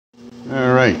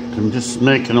Alright, I'm just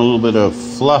making a little bit of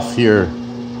fluff here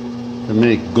to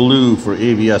make glue for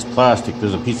ABS plastic.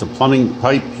 There's a piece of plumbing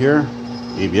pipe here,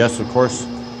 ABS of course,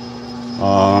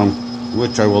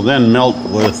 which I will then melt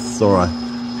with, or I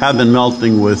have been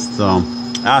melting with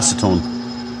acetone.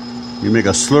 You make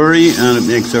a slurry and it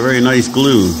makes a very nice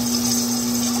glue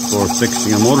for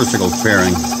fixing a motorcycle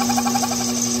fairing.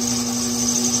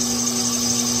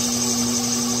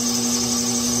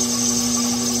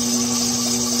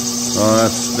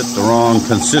 That's a bit the wrong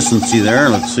consistency there.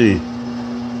 Let's see.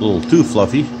 A little too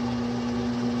fluffy.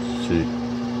 Let's see.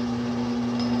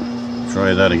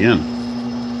 Try that again.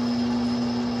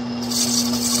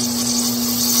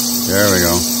 There we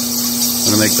go. I'm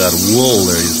going to make that wool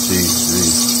there, you see.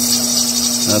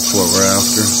 That's what we're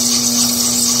after.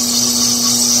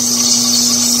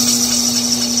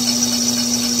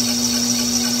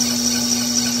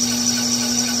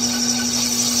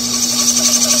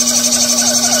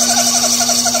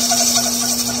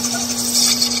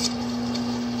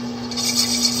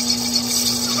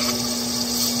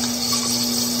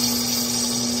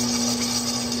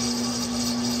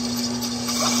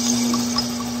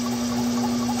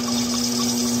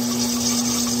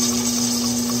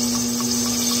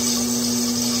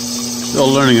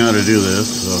 Still learning how to do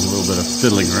this, so a little bit of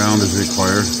fiddling around is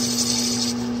required.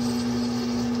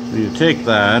 So you take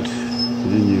that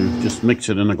and you just mix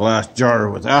it in a glass jar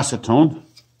with acetone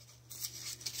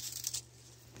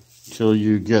till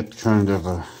you get kind of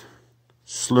a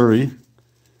slurry,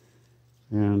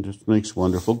 and it makes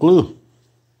wonderful glue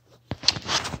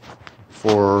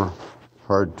for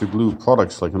hard to glue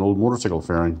products like an old motorcycle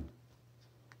fairing,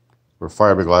 where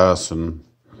fiberglass and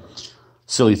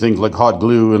silly things like hot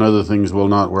glue and other things will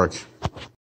not work.